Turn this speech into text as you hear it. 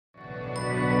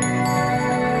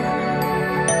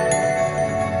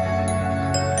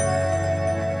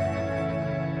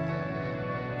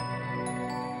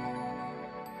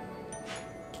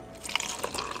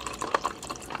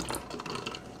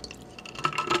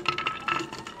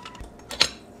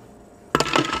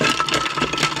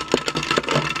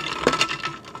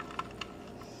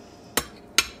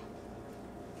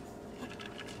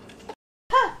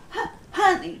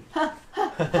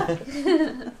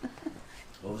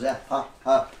was that?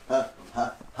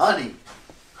 Honey.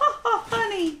 Ha ha,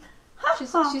 honey. Ha,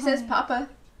 ha, She says Papa.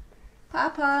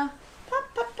 Papa. Pa,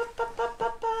 pa, pa, pa, pa, pa,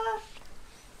 pa.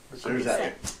 There's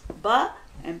that. Ba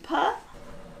and pa.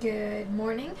 Good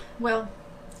morning. Well,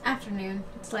 afternoon.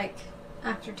 It's like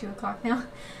after 2 o'clock now.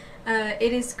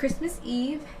 It is Christmas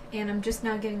Eve, and I'm just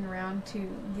now getting around to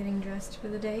getting dressed for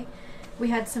the day. We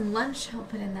had some lunch. I'll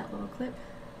put in that little clip.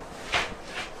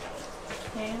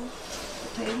 Ham,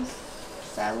 potatoes,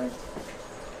 salad,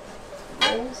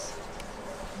 rolls,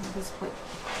 this plate,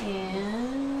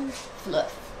 and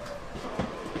fluff.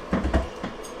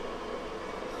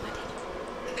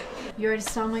 You already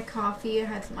saw my coffee. I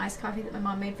had some iced coffee that my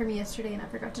mom made for me yesterday and I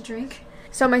forgot to drink.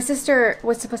 So my sister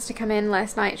was supposed to come in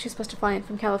last night. She was supposed to fly in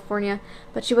from California,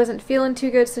 but she wasn't feeling too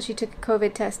good, so she took a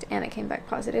COVID test and it came back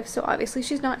positive. So obviously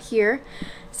she's not here,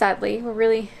 sadly. We're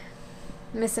really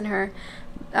missing her.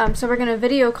 So we're going to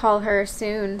video call her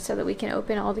soon so that we can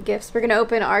open all the gifts. We're going to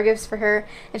open our gifts for her,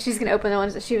 and she's going to open the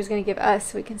ones that she was going to give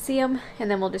us so we can see them, and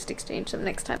then we'll just exchange them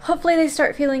next time. Hopefully they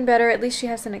start feeling better. At least she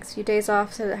has the next few days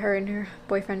off so that her and her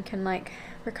boyfriend can like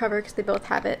recover, because they both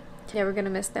have it. Yeah, we're going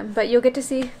to miss them. But you'll get to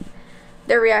see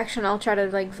their reaction. I'll try to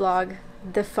like vlog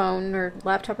the phone or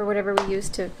laptop or whatever we use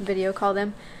to video call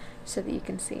them so that you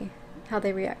can see how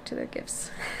they react to their gifts.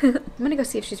 I'm gonna go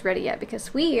see if she's ready yet,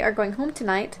 because we are going home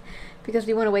tonight because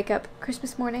we want to wake up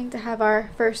Christmas morning to have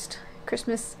our first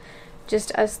Christmas,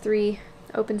 just us three,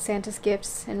 open Santa's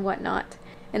gifts and whatnot.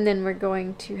 And then we're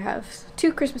going to have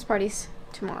 2 Christmas parties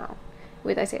tomorrow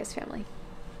with Isaiah's family.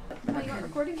 Oh, you weren't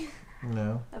recording?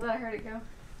 No. I thought I heard it go.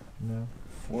 No.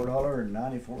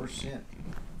 $4.94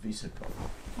 Visa card.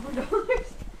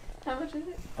 $4? How much is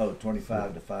it? Oh,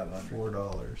 25 to 500.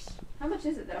 $4. How much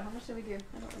is it though? How much did we do?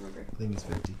 I don't remember. I think it's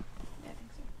 50. Yeah, I think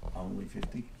so. Only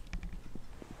 50.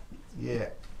 Yeah.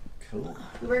 Cool.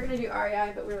 We were gonna do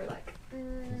REI, but we were like,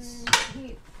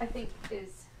 he, I think,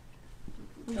 is.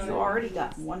 You already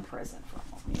got one present from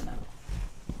them, you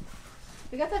know.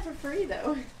 We got that for free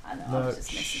though. I know, No. I was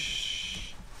just messing.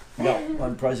 Shh. You got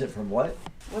one present from what?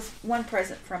 Was one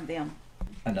present from them.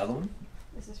 Another one?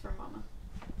 This is for Mama.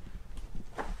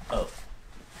 Oh.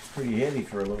 It's pretty heavy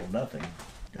for a little nothing.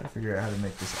 Gotta figure out how to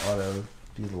make this auto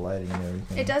do the lighting and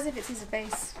everything. It does if it sees a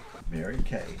face. Mary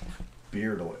Kay.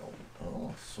 Beard oil.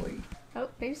 Oh, sweet. Oh,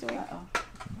 baby's awake. Uh-oh.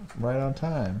 Right on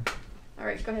time. All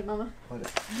right, go ahead, Mama. What a-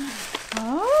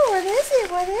 Oh, what is it?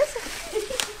 What is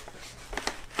it?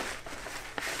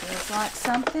 Feels like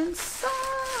something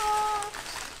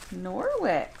soft.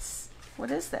 Norwex. What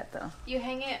is that though? You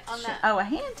hang it on that. Oh, a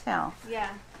hand towel. Yeah.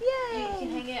 Yay. You can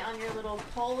hang it on your little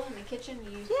pole in the kitchen.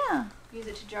 You Yeah. use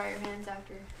it to dry your hands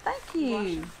after. Thank Wash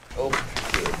you. them.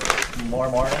 Oh, more,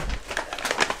 Marna?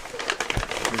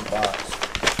 Big box.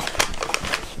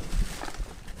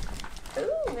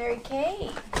 Ooh, Mary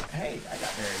Kay. Hey, I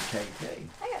got Mary Kay too.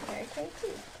 I got Mary Kay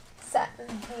too. Satin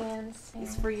hands.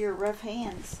 It's for your rough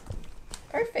hands.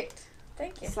 Perfect.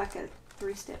 Thank you. It's like a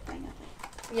 3-step thing, I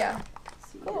think. Yeah.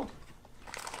 So you Cool.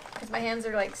 Because my hands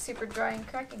are like super dry and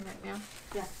cracking right now.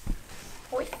 Yeah.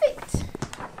 Perfect.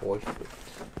 Boyfriend.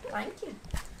 Thank you.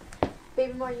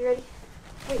 Baby Mar, you ready?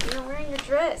 Wait, you're not wearing your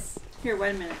dress. Here,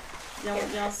 wait a minute. Y'all, Here,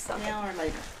 y'all something. now or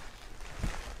later?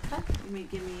 Huh? You mean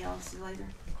give me y'all's later?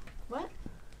 What?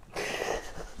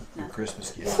 Your No.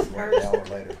 Christmas gift right now or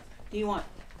later. Do you want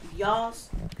y'all's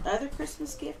other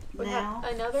Christmas gift What now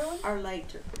another one? or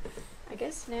later? I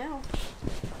guess now.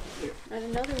 Here. And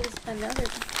another is another.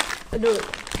 Another.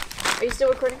 Are you still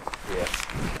recording?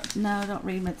 Yes. No, don't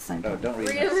read them at the same No, time. don't read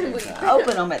Read it at them the and same we- time.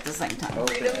 Open them at the same time. Open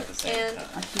Freedom at the same and time.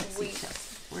 I can't see we-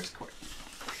 Chelsea. Where's Courtney?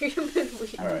 Freedom and we.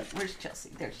 All right. Where's Chelsea?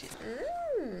 There she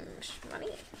is. Money.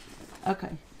 Okay.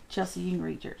 Chelsea, you can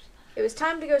read yours. It was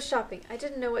time to go shopping. I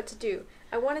didn't know what to do.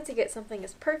 I wanted to get something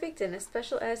as perfect and as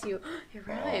special as you. It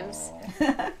rhymes.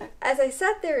 Aw. As I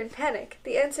sat there in panic,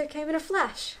 the answer came in a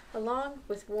flash, along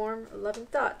with warm, loving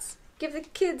thoughts. Give the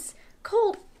kids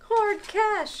cold, hard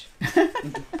cash.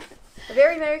 A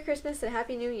very Merry Christmas and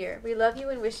Happy New Year. We love you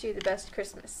and wish you the best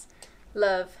Christmas.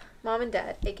 Love, Mom and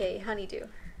Dad, aka Honeydew,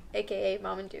 aka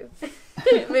Mom and Dew.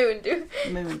 Moo and Dew.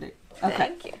 Moving to. Okay.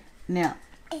 Thank you. Now,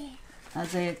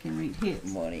 Isaiah can read his.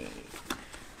 Money.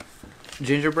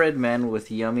 Gingerbread men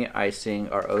with yummy icing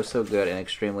are oh so good and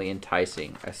extremely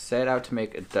enticing. I set out to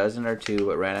make a dozen or two,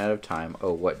 but ran out of time.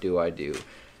 Oh, what do I do?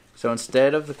 So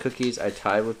instead of the cookies, I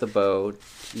tied with the bow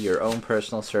your own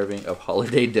personal serving of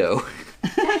holiday dough.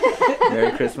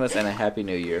 Merry Christmas and a Happy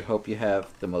New Year. Hope you have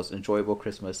the most enjoyable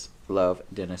Christmas. Love,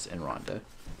 Dennis and Rhonda.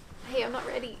 Hey, I'm not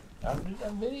ready. I'm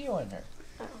videoing her.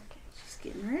 Oh, okay. She's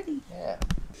getting ready. Yeah.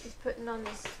 She's putting on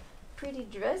this pretty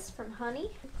dress from Honey.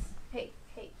 Hey,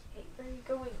 where are you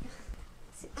going?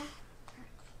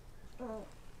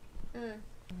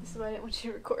 This is why I didn't want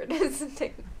you to record. This is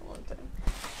taking a long time.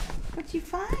 What'd you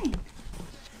find?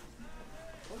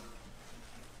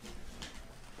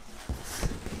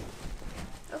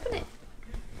 Open it.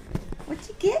 What'd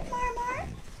you get, Mar?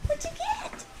 What'd you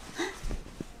get?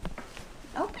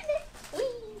 Open it. Wee.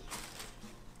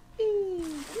 Wee.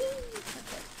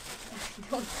 Okay.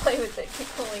 Don't play with it. Keep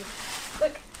pulling.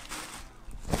 Look.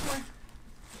 More.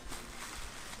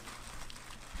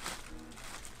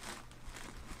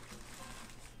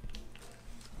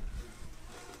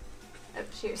 Oh,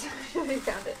 cheers. We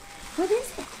found it. What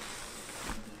is it?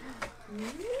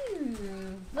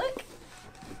 Look.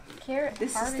 Carrot. This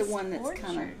is the harvest one that's orchard.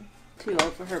 kind of too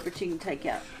old for her, but you can take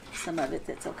out some of it.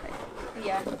 That's okay.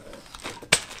 Yeah.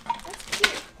 That's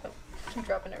cute. Oh, I'm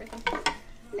dropping everything.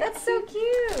 That's so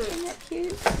cute. Isn't that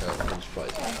cute?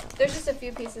 Yeah. There's just a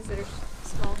few pieces that are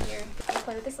small here. I'll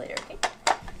play with this later, okay?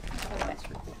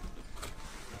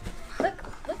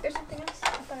 Look, there's something else. I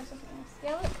thought there was something else.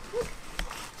 Yeah, look.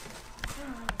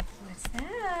 Oh, what's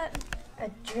that? A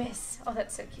dress. Oh,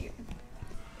 that's so cute.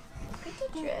 Pretty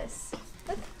dress.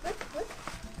 Look.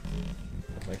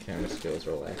 My camera skills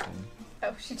are lacking.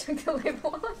 Oh, she took the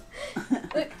label off.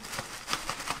 Look.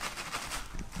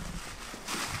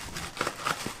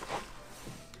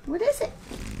 What is it?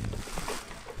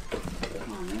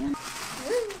 Oh man.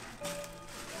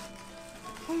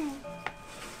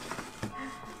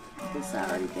 I guess I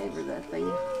already gave her that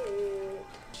thing.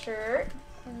 Shirt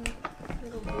and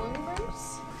little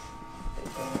bloomers.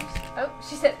 Oh,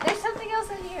 she said, there's something else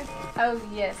in here. Oh,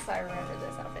 yes, I remember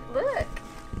this outfit. Look.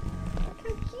 Look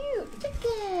how cute.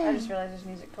 I just realized there's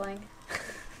music playing.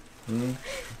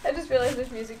 I just realized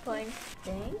there's music playing.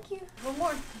 Thank you. One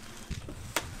more.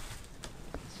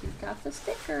 She got the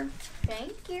sticker.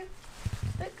 Thank you.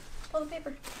 Look, pull the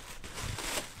paper.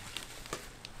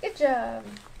 Good job.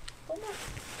 One more.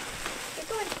 Keep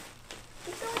going.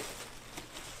 Keep going.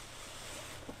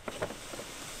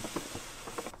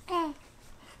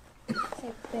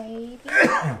 Say baby.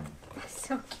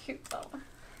 So cute, Mama.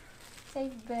 Say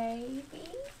baby.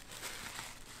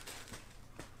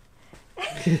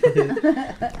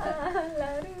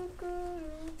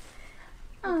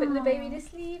 Putting the baby to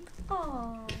sleep.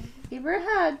 Aww. Give her a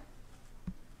hug.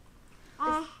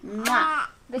 Mwah.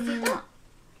 Besito.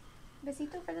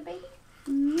 Besito for the baby.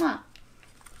 Mwah.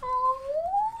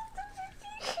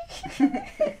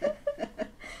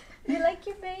 You like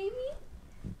your baby?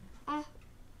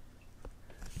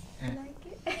 You like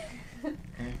it?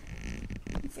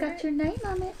 It's got your name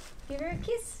on it. Give her a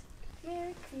kiss.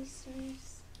 Merry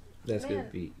Christmas. That's Man. gonna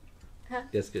be. Huh?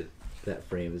 That's good. That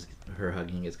frame is her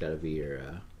hugging. It's gotta be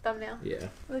your. Thumbnail. Yeah.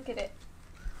 Look at it.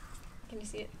 Can you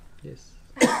see it? Yes.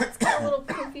 It's got a little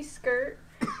poofy skirt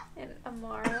and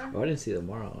Amara. Oh, I didn't see the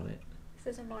Amara on it. It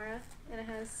says Amara and it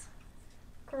has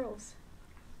curls.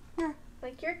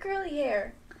 Like your curly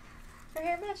hair. Her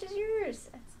hair matches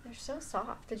yours. They're so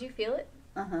soft. Did you feel it?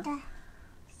 Uh-huh.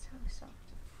 So soft.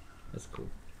 That's cool.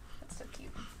 That's so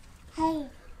cute. Oh.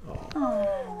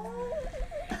 Oh.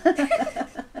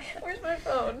 Where's my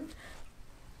phone?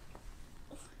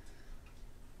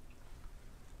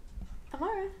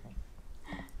 Amara,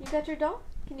 you got your doll?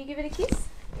 Can you give it a kiss?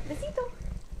 Besito.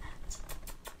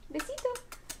 Besito.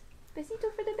 Besito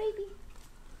for the baby.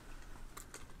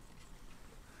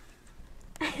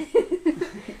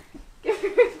 Give her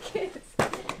a kiss.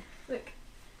 Look.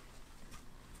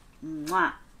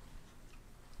 Mwah.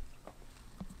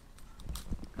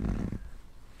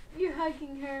 You're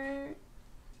hugging her.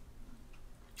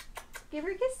 Give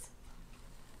her a kiss.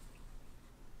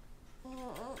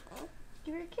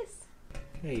 Give her a kiss.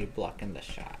 Hey, you're blocking the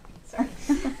shot. Sorry.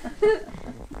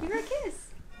 Give her a kiss.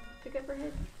 Pick up her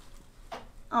head.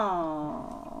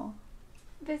 Oh.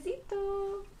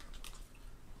 Besito.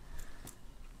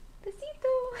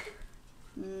 Besito.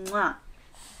 Mwah.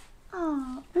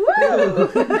 Oh.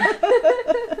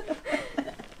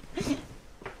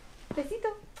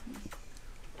 Besito.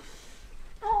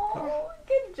 Oh,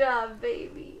 good job,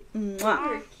 baby. Give her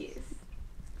Mwah. a kiss.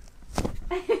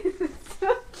 So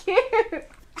cute.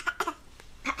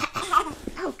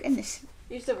 Oh goodness.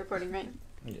 You're still recording, right?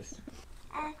 Yes.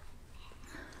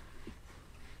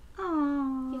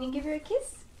 Oh. Can you give her a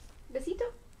kiss?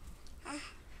 Besito.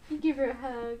 You give her a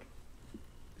hug.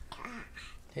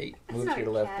 Hey, That's move not to your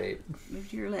a left, cat. babe. Move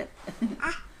to your lip.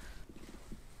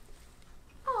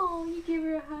 Oh, you give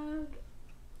her a hug.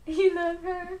 You love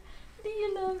her. Do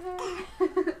you love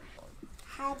her?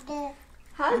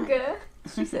 Hug.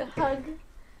 She said hug.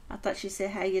 I thought she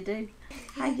said how you do.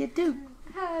 How you do.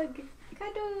 Hug.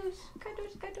 Cuddles.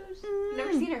 Cuddles. Cuddles. I've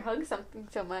never seen her hug something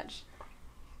so much.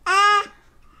 Hi.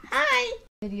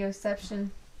 Videoception.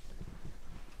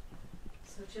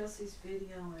 So Chelsea's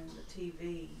videoing the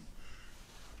TV,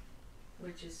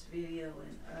 which is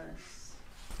videoing us.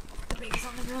 The baby's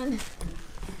on the run.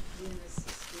 Eunice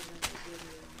is doing the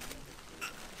video on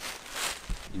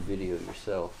the You video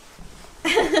yourself.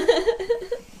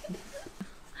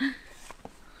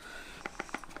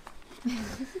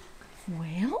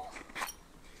 Well,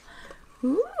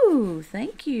 ooh,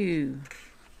 thank you.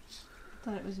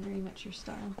 Thought it was very much your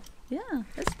style. Yeah,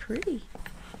 that's pretty.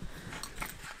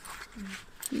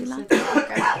 You like I want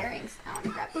to grab the earrings. I want to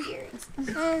grab the earrings.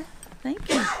 Thank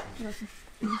you.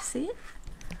 You see it?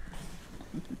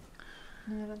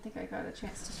 No, I don't think I got a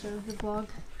chance to show the vlog.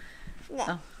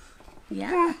 Oh,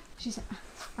 yeah. She said,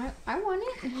 I want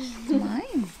it. It's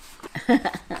mine.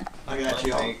 I got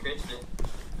you on.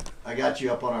 I got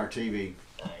you up on our TV,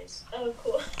 Nice. Oh,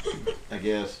 cool. I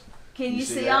guess. Can You you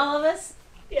see see that? all of us?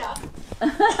 Yeah.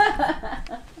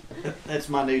 That's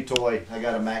my new toy. I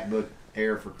got a MacBook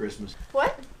Air for Christmas.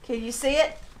 What? Can you see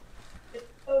it?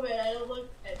 Oh, man, I don't look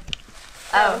good.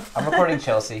 Oh. I'm recording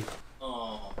Chelsea.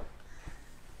 Oh.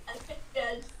 I think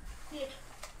guys. Yeah.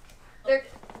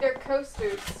 They're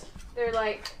coasters. They're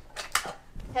like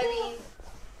heavy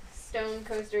stone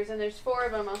coasters, and there's 4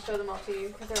 of them. I'll show them all to you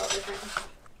because they're all different.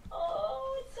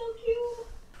 Oh, it's so cute.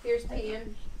 Here's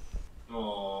Peeing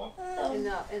Oh. in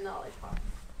the lollipop.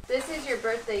 This is your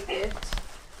birthday gift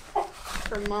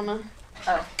from Mama.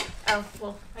 Oh. Oh,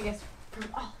 well, I guess from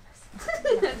all of us.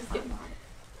 I'm just kidding.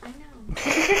 I know.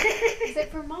 Is it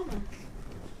from Mama?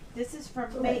 This is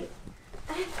from me.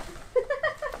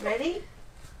 Ready?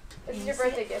 This is you your see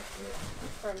birthday it? gift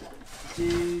from them.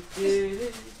 Do,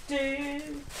 do, do,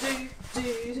 do, do,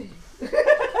 do.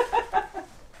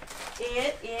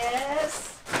 It is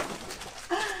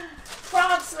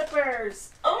frog slippers.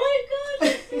 Oh my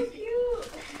god, it's so cute.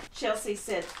 Chelsea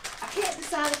said, I can't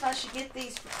decide if I should get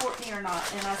these for Courtney or not.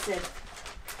 And I said,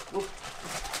 well,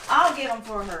 I'll get them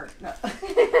for her. No.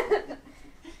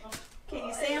 Can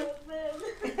you see I them? love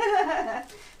them.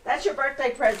 That's your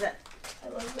birthday present. I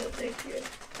love them. Thank you.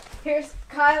 Here's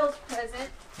Kyle's present.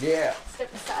 Yeah.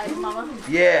 Step aside, Mama.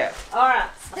 Yeah. All right.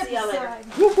 Step See y'all later. aside.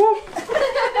 Whoop whoop.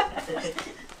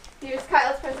 Here's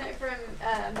Kyle's present from me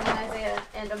and Isaiah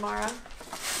and Amara.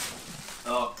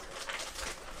 Oh.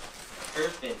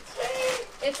 Perfect.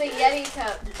 It's a Yeti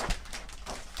cup,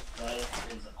 That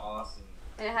is awesome.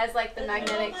 and it has like the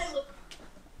magnetic. I look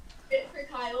fit for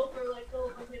Kyle for like the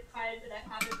longest time, but I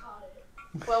haven't got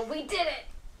it. Well, we did it.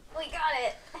 We got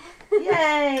it.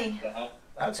 Yay.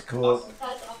 That's cool. That's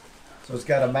awesome. So it's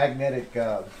got a magnetic,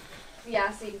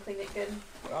 Yeah, so you can clean it good.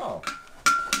 oh.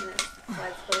 And it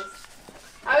slides closed.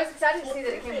 I was excited to see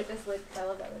that it came with this lid because I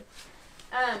love that lid.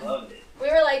 Loved it. We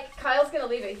were like, Kyle's gonna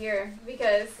leave it here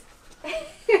because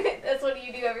that's what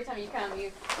you do every time you come.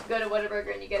 You go to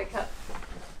Whataburger and you get a cup.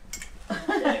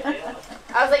 Yeah,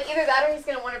 I was like, either that or he's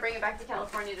gonna want to bring it back to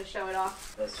California to show it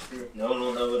off. that's true. No one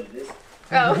will know what it is.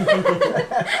 Oh.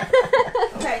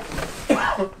 Okay.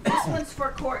 This one's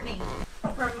for Courtney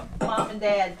from Mom and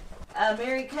Dad.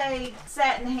 Mary Kay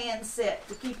satin hand set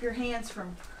to keep your hands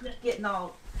from getting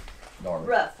all Darn.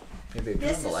 rough. Maybe a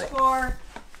This is light. for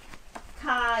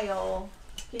Kyle.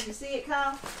 Can you see it,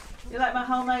 Kyle? You like my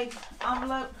homemade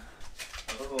envelope?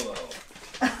 Oh.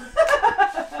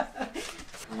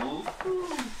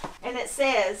 And it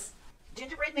says,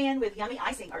 gingerbread men with yummy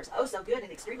icing are oh so good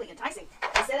and extremely enticing.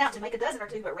 I set out to make a dozen or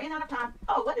two, but ran out of time.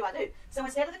 Oh, what do I do? So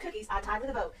instead of the cookies, I tied with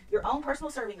a bow your own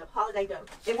personal serving of holiday dough.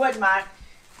 It wasn't mine.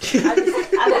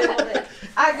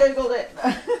 I Googled it.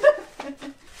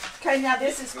 Okay, now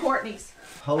this is Courtney's.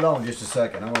 Hold on just a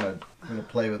second. I'm gonna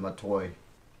play with my toy. I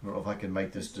don't know if I can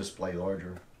make this display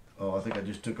larger. Oh, I think I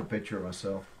just took a picture of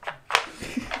myself.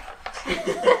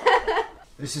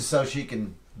 This is so she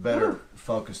can better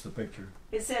focus the picture.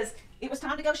 It says, it was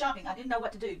time to go shopping. I didn't know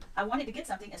what to do. I wanted to get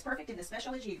something as perfect and as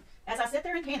special as you. As I sat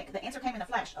there in panic, the answer came in a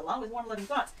flash, along with warm, loving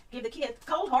thoughts. Give the kid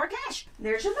cold, hard cash.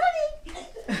 There's your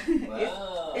money.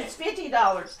 Wow. It's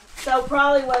 $50. So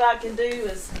probably what I can do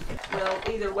is, well,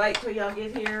 either wait till y'all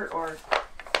get here or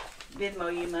Venmo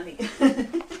you money.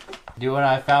 Do what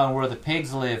I found where the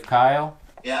pigs live, Kyle.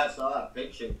 Yeah, I saw that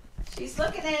picture. She's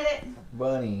looking at it.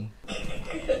 Bunny.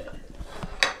 Yay,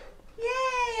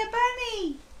 a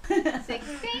bunny. Say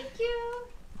thank you.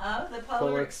 Oh, the Polar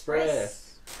Polar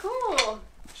Express. Express. Cool.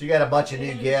 She got a bunch of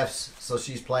new gifts, so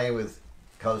she's playing with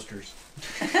coasters.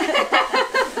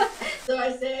 So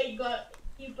I say you got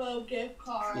Epo gift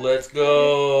card. Let's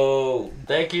go.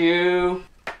 Thank you.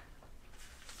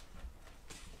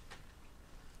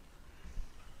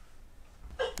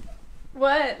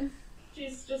 What?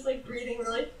 She's just like breathing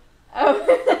really.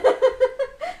 Oh.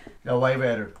 Go wave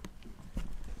at her.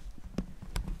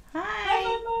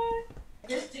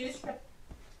 This dude's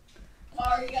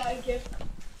already got a gift.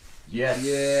 Yes.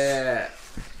 Yeah.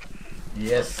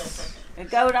 Yes. A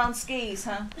goat on skis,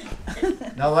 huh?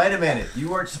 Now wait a minute. You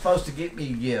weren't supposed to get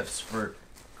me gifts for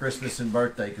Christmas and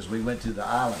birthday because we went to the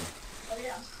island. Oh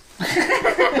yeah.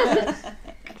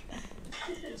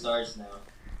 It's ours now.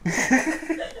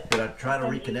 Did I try to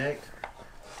reconnect?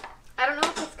 I don't know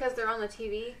if it's because they're on the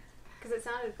TV, because it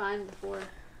sounded fine before.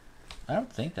 I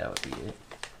don't think that would be it.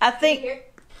 I think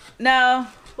no.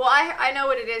 Well, I know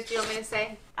what it is. Do you want me to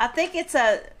say? I think it's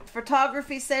a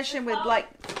photography session with like.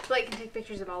 Blake can take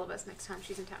pictures of all of us next time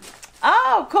she's in town.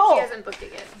 Oh, cool! She hasn't booked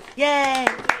it Yay!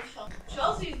 yet.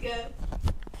 Chelsea's good.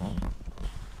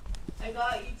 I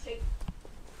got you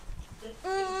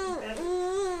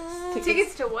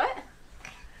Tickets to what?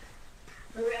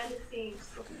 Miranda sings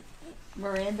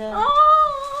Miranda.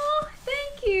 Oh,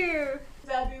 thank you.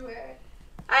 February.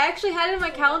 I actually had it in my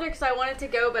calendar because I wanted to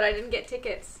go, but I didn't get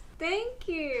tickets. Thank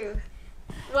you.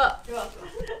 Well, You're welcome.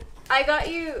 I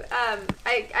got you,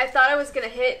 I thought I was going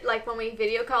to hit, like when we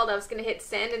video called, I was going to hit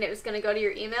send and it was going to go to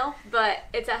your email, but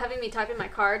it's having me type in my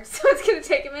card, so it's going to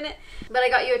take a minute. But I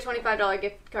got you a $25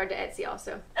 gift card to Etsy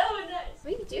also. Oh, nice.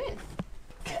 What are you doing?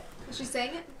 Is she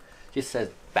saying it? Just says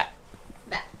bat.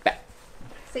 Bat. Bat.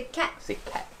 Say cat. Say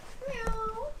cat.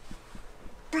 Meow.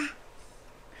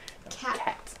 Cat.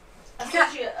 Cat.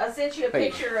 I sent you a Hey.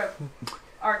 picture of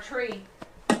our tree.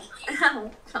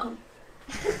 Ow. Oh.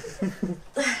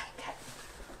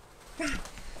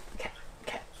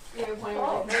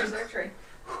 Oh, there's our tree.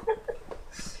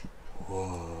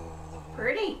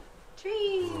 Pretty.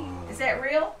 Tree. Is that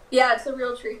real? Yeah, it's a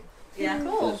real tree. Yeah.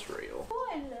 Cool. It's real.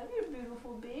 Oh, I love your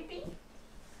beautiful baby.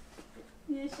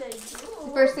 Yes, I do.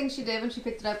 The first thing she did when she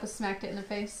picked it up was smacked it in the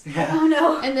face. Oh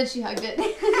no. And then she hugged it.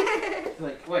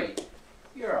 Like, wait,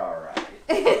 you're alright.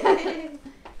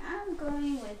 I'm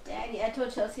going with Daddy. I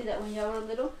told Chelsea that when y'all were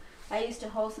little, I used to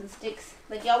hold some sticks.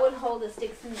 Like y'all would hold the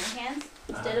sticks in your hands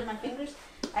instead of my fingers.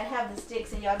 I'd have the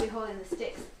sticks and y'all be holding the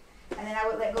sticks. And then I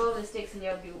would let go of the sticks and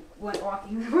y'all be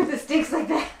walking with the sticks like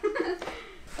that.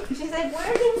 She's like,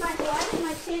 why did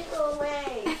my tent go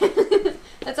away?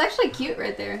 That's actually cute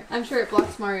right there. I'm sure it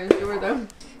blocks Mario's door though.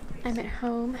 I'm at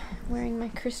home wearing my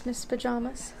Christmas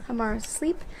pajamas. Amara's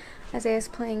asleep. Isaiah's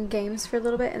playing games for a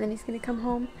little bit and then he's gonna come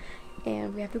home.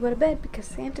 And we have to go to bed because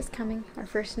Santa's coming, our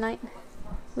first night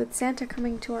with Santa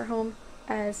coming to our home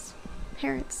as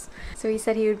parents. So he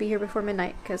said he would be here before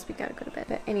midnight because we gotta go to bed.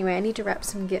 But anyway, I need to wrap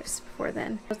some gifts before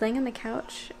then. I was laying on the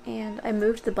couch and I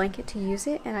moved the blanket to use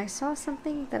it and I saw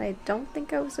something that I don't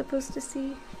think I was supposed to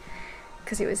see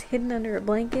because it was hidden under a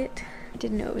blanket. I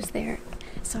didn't know it was there.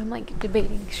 So I'm like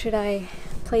debating, should I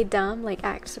play dumb, like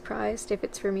act surprised if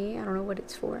it's for me? I don't know what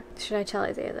it's for. Should I tell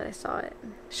Isaiah that I saw it?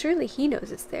 Surely he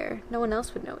knows it's there. No one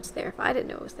else would know it's there if I didn't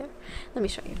know it was there. Let me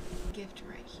show you. Gift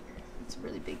right here. It's a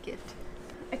really big gift.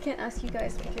 I can't ask you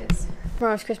guys because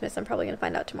tomorrow's Christmas. I'm probably going to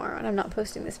find out tomorrow and I'm not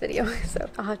posting this video. So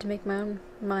I'll have to make my own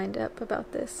mind up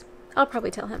about this. I'll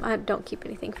probably tell him. I don't keep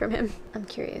anything from him. I'm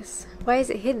curious. Why is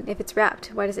it hidden if it's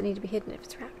wrapped? Why does it need to be hidden if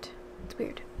it's wrapped? It's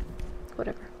weird.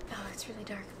 Whatever. Oh, it's really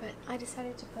dark, but I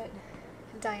decided to put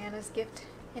Diana's gift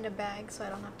in a bag so I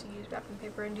don't have to use wrapping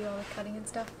paper and do all the cutting and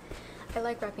stuff. I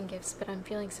like wrapping gifts, but I'm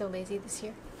feeling so lazy this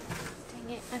year. Dang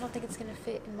it, I don't think it's gonna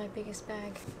fit in my biggest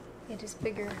bag. It is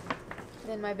bigger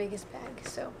than my biggest bag,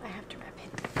 so I have to wrap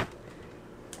it.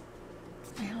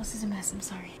 My house is a mess, I'm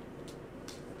sorry.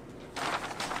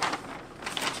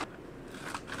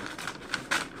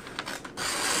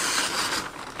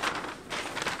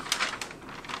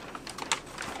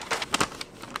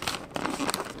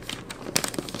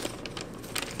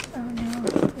 Oh no,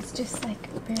 it's just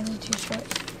like barely too short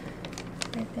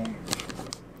right there.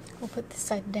 We'll put this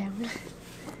side down.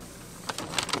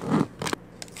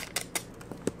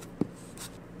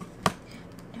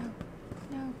 No,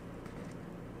 no.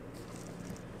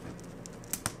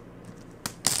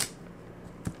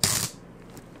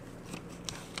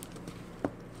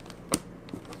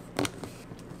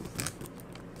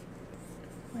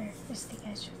 Where is the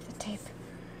edge of the tape?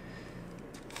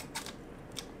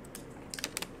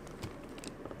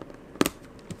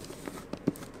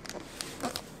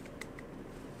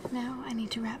 Now I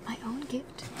need to wrap my own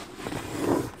gift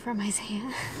from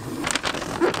Isaiah.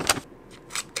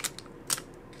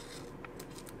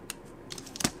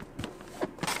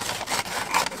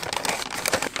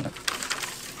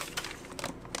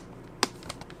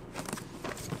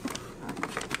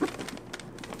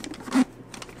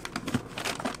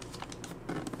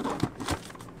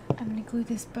 I'm gonna glue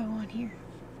this bow on here.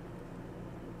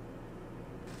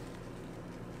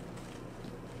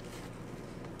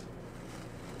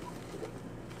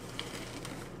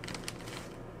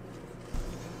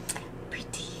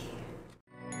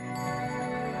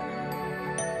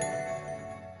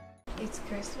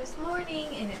 Christmas morning,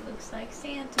 and it looks like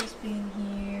Santa's been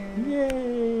here.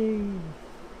 Yay!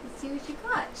 Let's see what you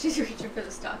got. She's reaching for the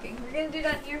stocking. We're gonna do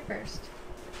down here first.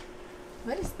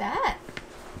 What is that?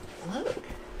 Look.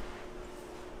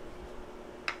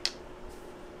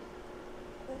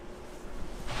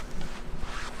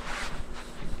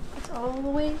 It's all the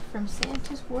way from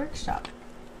Santa's workshop.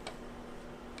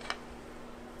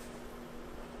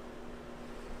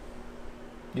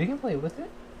 You can play with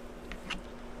it.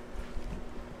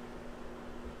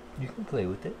 You can play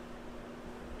with it.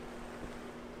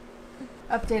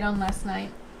 Update on last night.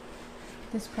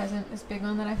 This present, this big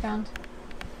one that I found,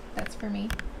 that's for me.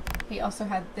 He also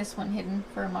had this one hidden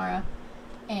for Amara,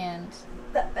 and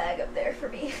that bag up there for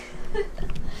me.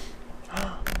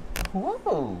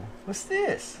 Whoa! What's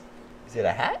this? Is it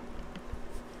a hat?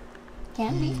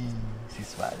 Can be. She's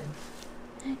smiling.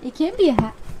 It can be a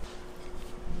hat.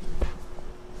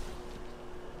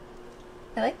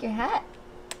 I like your hat.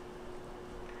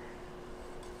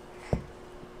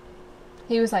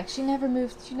 He was like, she never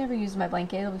used my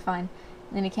blanket, it'll be fine.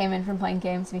 And then he came in from playing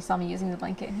games and he saw me using the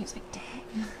blanket and he was like,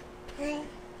 dang.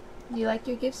 Do you like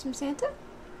your gifts from Santa?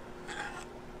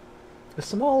 A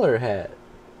smaller hat.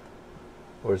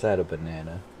 Or is that a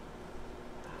banana?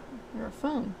 Or a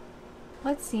phone.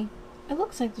 Let's see. It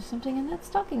looks like there's something in that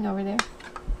stocking over there.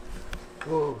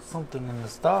 Whoa, something in the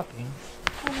stocking.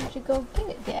 Why don't you go get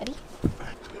it, Daddy?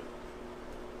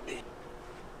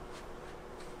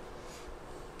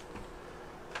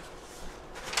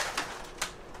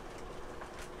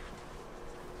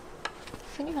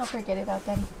 Can you help her get it out,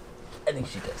 Daddy? I think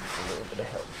she does need a little bit of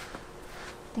help.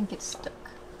 I think it's stuck.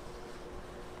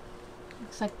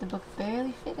 Looks like the book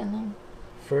barely fit in there.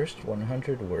 First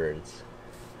 100 words.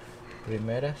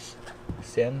 Primeras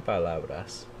 100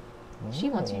 palabras. She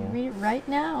wants you to read it right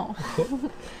now.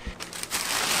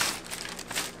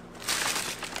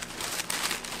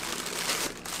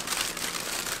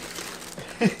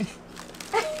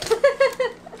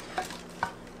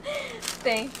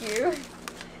 Thank you.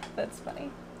 That's funny.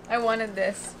 I wanted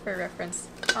this for reference.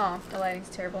 Oh, the lighting's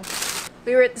terrible.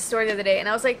 We were at the store the other day and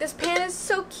I was like, this pan is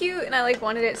so cute, and I like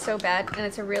wanted it so bad, and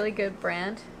it's a really good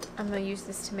brand. I'm gonna use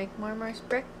this to make more and more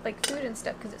like food and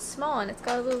stuff because it's small and it's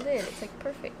got a little lid. It's like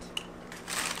perfect.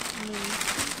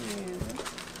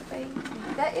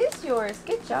 That is yours.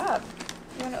 Good job.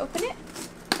 You want to open it?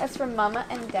 That's from Mama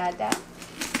and Dada.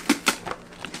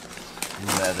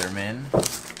 Leatherman.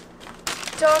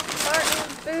 Doc Martin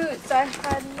boots. I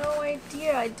had no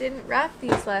idea. I didn't wrap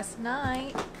these last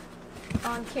night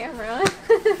on camera.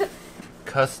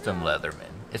 Custom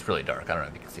Leatherman. It's really dark. I don't know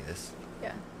if you can see this.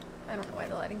 Yeah. I don't know why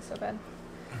the lighting's so bad.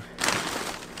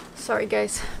 Sorry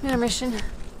guys. Intermission.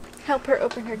 Help her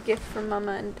open her gift from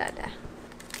Mama and Dada.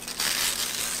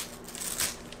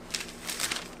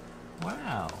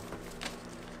 Wow.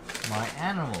 My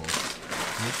animals.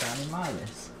 Mis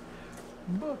animales.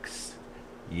 Books.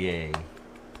 Yay.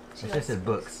 I just said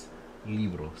books.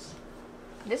 Libros.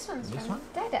 This one's This from one?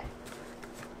 Dada.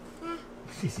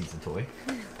 She sees a toy.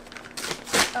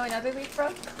 Oh, another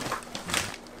leapfrog?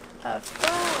 A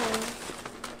phone.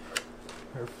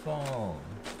 Her phone.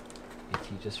 It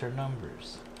teaches her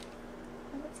numbers.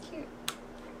 Oh, that's cute.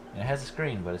 And it has a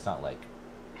screen, but it's not like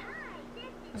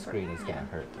a screen is gonna Yeah.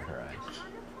 hurt to her eyes.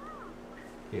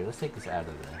 Here, let's take this out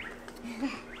of the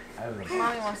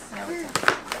Mommy wants to know what's in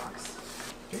the box.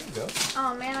 Here you go.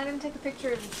 Oh man, I didn't take a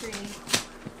picture of the tree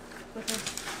with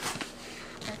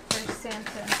our first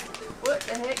Santa. What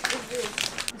the heck is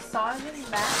this? Massaging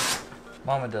mat?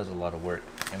 Mama does a lot of work,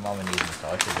 and Mama needs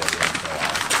massages every once in a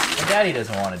while. And Daddy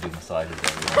doesn't want to do massages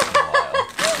every once in a while.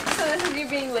 So this is you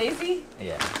being lazy?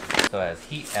 Yeah. So it has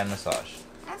heat and massage.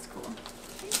 That's cool.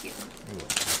 Thank you. You're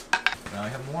welcome. Now we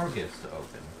have more gifts to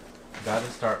open.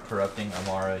 Gotta start corrupting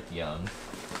Amara young.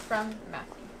 From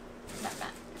Matthew. Not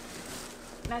Matt.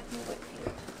 Matthew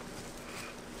Whitfield.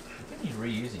 I think you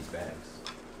reuse these bags.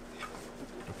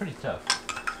 They're pretty tough.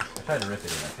 I tried to rip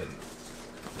it and I couldn't.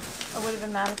 I would have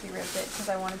been mad if you ripped it because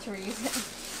I wanted to reuse it.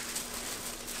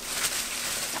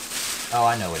 Oh,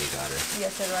 I know what he got her.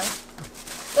 Yes, so do I.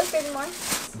 Look, baby, more.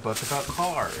 A book about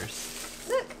cars.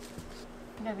 Look.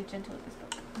 You gotta be gentle with this book.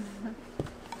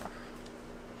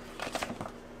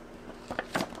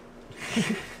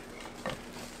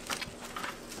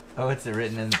 Oh, it's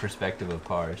written in the perspective of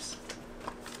cars.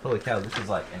 Holy cow, this is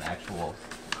like an actual,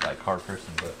 like, car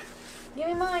person book. Give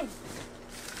me mine.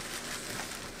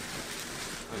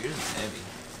 Oh, yours is heavy.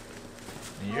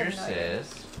 And I have yours no idea.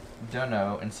 says, don't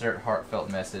know, insert heartfelt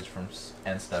message from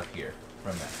and stuff here.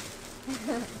 From that.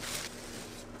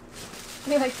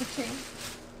 You like the tree?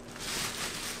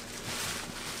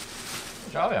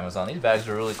 Good job, Amazon. These bags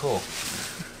are really cool.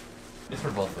 It's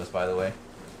for both of us, by the way.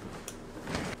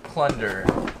 Plunder.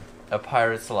 A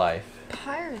Pirate's Life.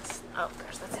 Pirates. Oh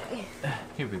gosh, that's heavy.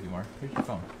 Here, baby Mark. Here's your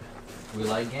phone. We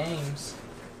like games.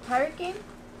 Pirate game?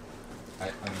 I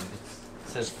mean, it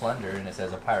says Plunder and it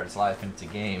says A Pirate's Life and it's a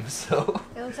game, so.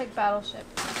 It looks like Battleship.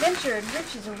 Adventure and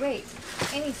riches await.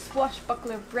 Any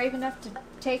swashbuckler brave enough to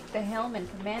take the helm and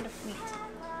command a fleet.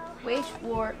 Wage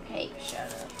war. Hey,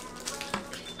 shut up.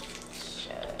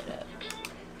 Shut up.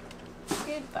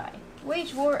 Goodbye.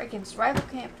 Wage war against rival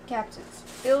captains.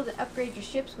 Build and upgrade your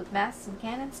ships with masts and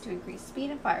cannons to increase speed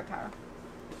and firepower.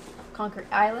 Conquer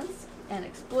islands and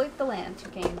exploit the land to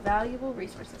gain valuable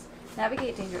resources.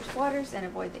 Navigate dangerous waters and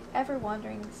avoid the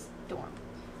ever-wandering storm.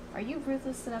 Are you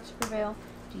ruthless enough to prevail?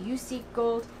 Do you seek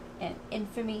gold and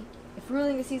infamy? If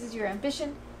ruling the seas is your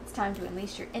ambition, it's time to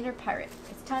unleash your inner pirate.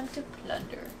 It's time to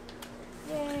plunder.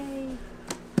 Yay!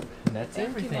 And that's Thank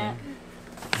you, everything. Matt.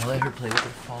 I let her play with her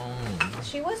phone.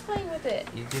 She was playing with it.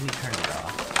 You didn't turn it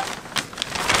off.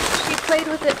 She played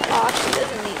with it off. She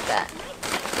doesn't need that.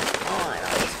 Oh, I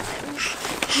know, it's fine.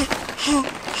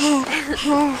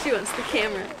 She wants the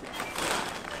camera.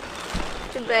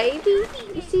 The baby?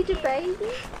 You see the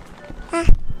baby?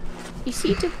 You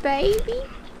see the baby?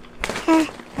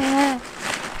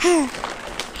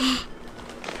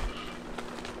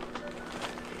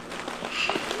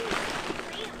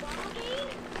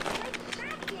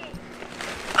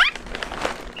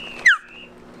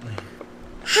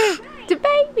 The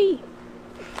baby!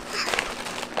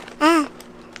 I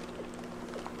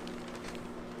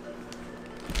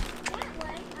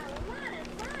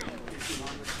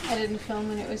didn't film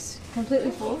when it was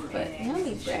completely full, but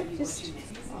yummy breakfast.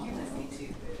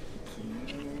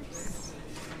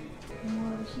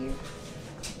 More over here.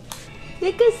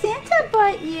 Look at Santa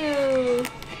bought you.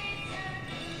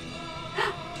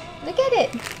 Look at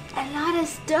it! A lot of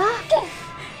stuff.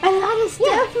 A lot of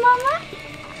stuff, Mama.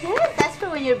 Yes, that's for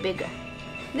when you're bigger.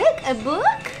 Look, a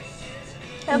book.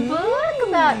 A book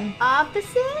about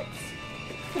opposites.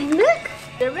 And look,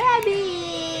 the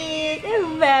rabbit. A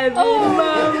rabbit,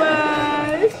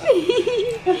 Mama.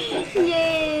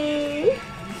 Yay.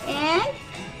 And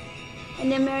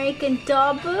an American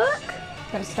doll book.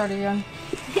 Gotta start her young.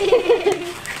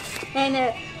 And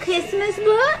a Christmas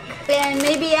book. And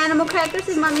maybe animal crackers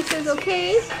if Mommy says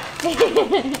okay.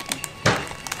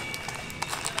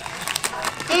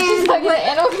 And What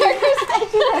animal crackers?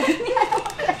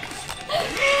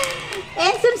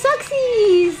 And some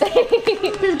sucksies.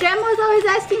 Because Grandma's always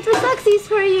asking for sucksies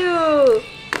for you.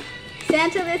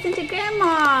 Santa, listen to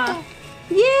Grandma.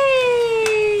 Yay!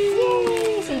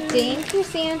 Yay! Say thank you,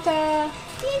 Santa.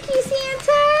 Thank you,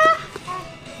 Santa.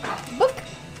 Book.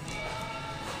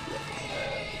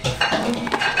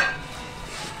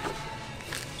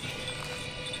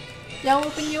 Y'all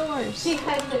open yours. She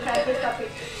hugged the crackers, puppy.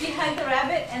 She hugged the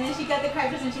rabbit, and then she got the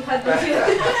crackers and she hugged them too.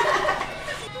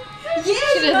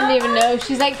 Yes, She doesn't even know.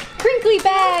 She's like, crinkly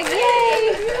bag,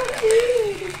 yay!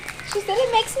 She said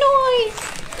it makes noise.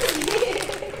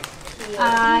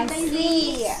 I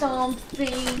see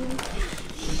something,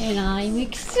 and I'm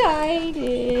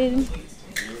excited.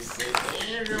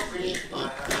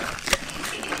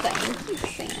 Thank you,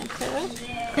 Santa.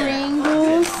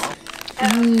 Pringles.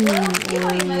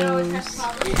 Oreos.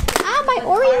 Ah, my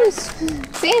Oreos.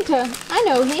 Santa, I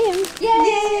know him.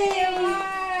 Yay!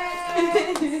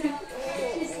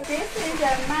 This is a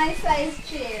my size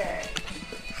chair.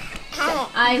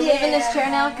 I live in this chair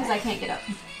now because I can't get up.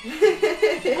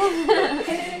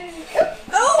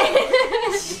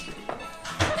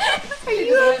 Are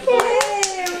you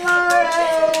okay, Amara?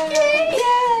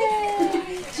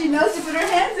 Yay! She knows to put her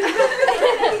hands in her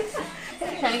face.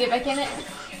 Trying to get back in it.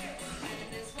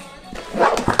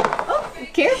 Oh,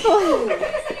 careful!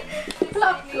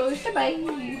 Plop goes the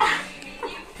baby.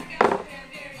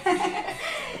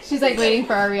 She's like waiting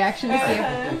for our reaction to see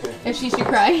if she should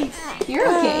cry. You're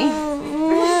okay.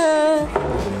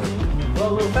 Go a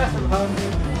little faster, hon.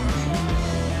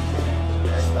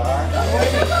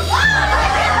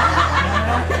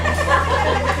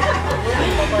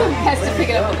 Has to pick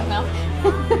it up with his mouth.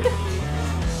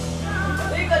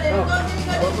 There you go, there you go, there you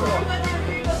go, there you go,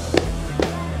 there you go.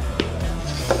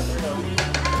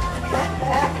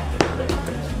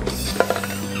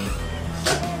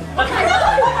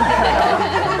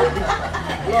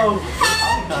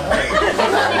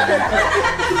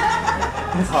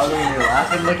 It's harder when you're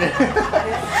laughing. Look at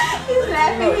He's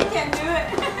laughing, he can't do it.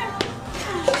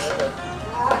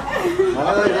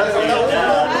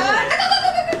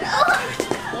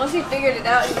 Once he figured it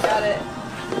out, he got it.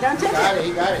 Don't touch it.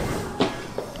 He got it.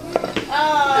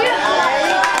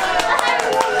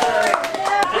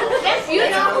 You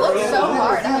don't look so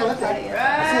hard. I'm proud of you.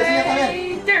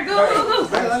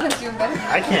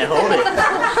 I can't hold it.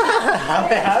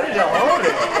 How did you hold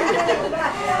it?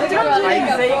 I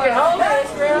can say you can hold it,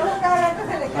 bro.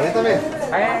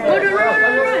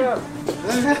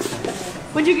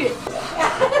 What'd you get?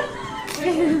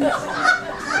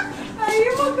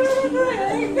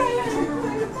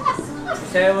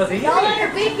 So it was easy. Don't let her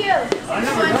beat you.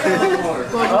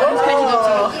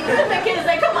 The kid is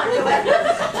like, come on, Joanne.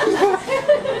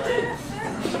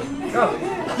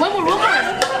 One more.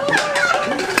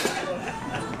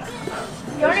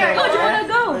 You wanna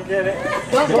go? Get it.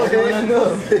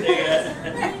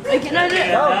 Can I do it?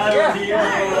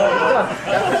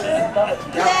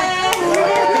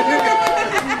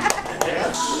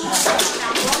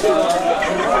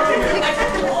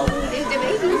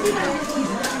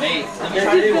 Hey, let me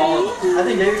try to do all of them. I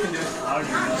think David can do it.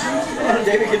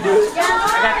 David can do it. I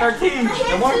got 13.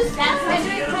 No more?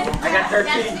 I got 13.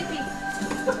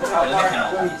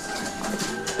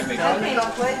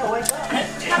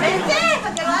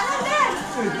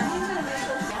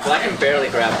 Well, I can barely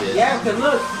grab this. Yeah, because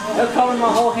look, they'll cover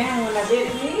my whole hand when I did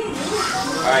it.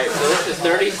 Alright, so this is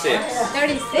 36.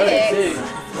 36.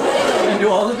 Do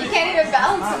all of You can't even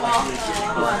balance them all.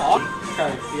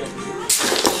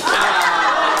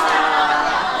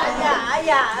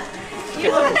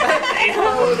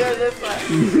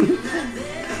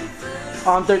 Oh,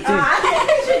 I'm 13.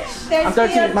 I'm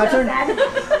 13. My turn.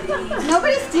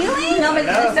 Nobody's stealing? Nobody's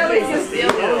gonna steal.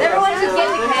 Everyone's just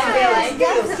getting the candy. Like,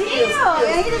 steal. I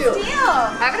need to steal.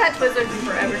 I haven't had Twizzlers in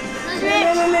forever.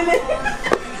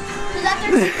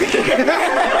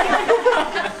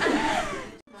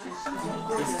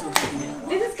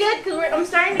 This is good because I'm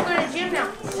starting to go to the gym now.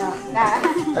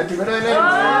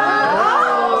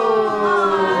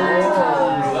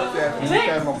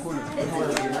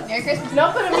 Merry Christmas. No,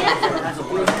 put them in.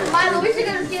 Milo, we should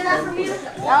go steal that from you.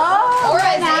 Or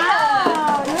Isaiah.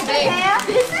 Hey,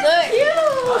 look.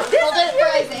 Hold it for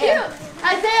Isaiah.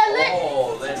 Isaiah, look.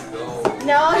 Oh, let's go.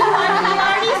 No, you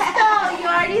already stole. You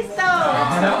already stole.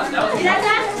 See that?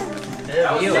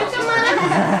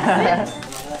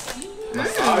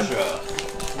 Massager.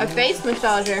 A face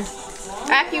massager.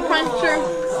 Acupuncture.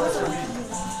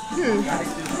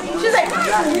 She's like,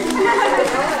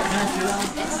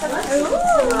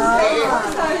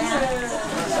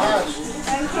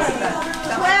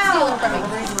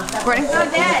 Recording?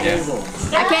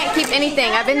 I can't keep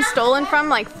anything. I've been stolen from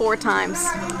like 4 times.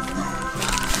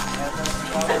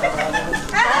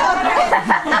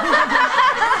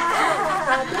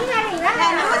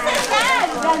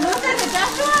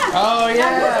 Oh,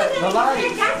 yeah. The light.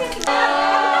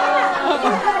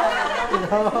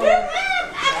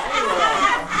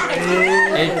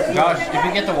 Hey, Josh, if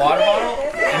you get the water bottle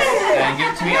and give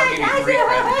it to me, I'll give you 3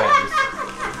 Krabby Patties.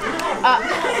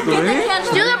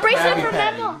 Do the bracelet from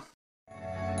Apple.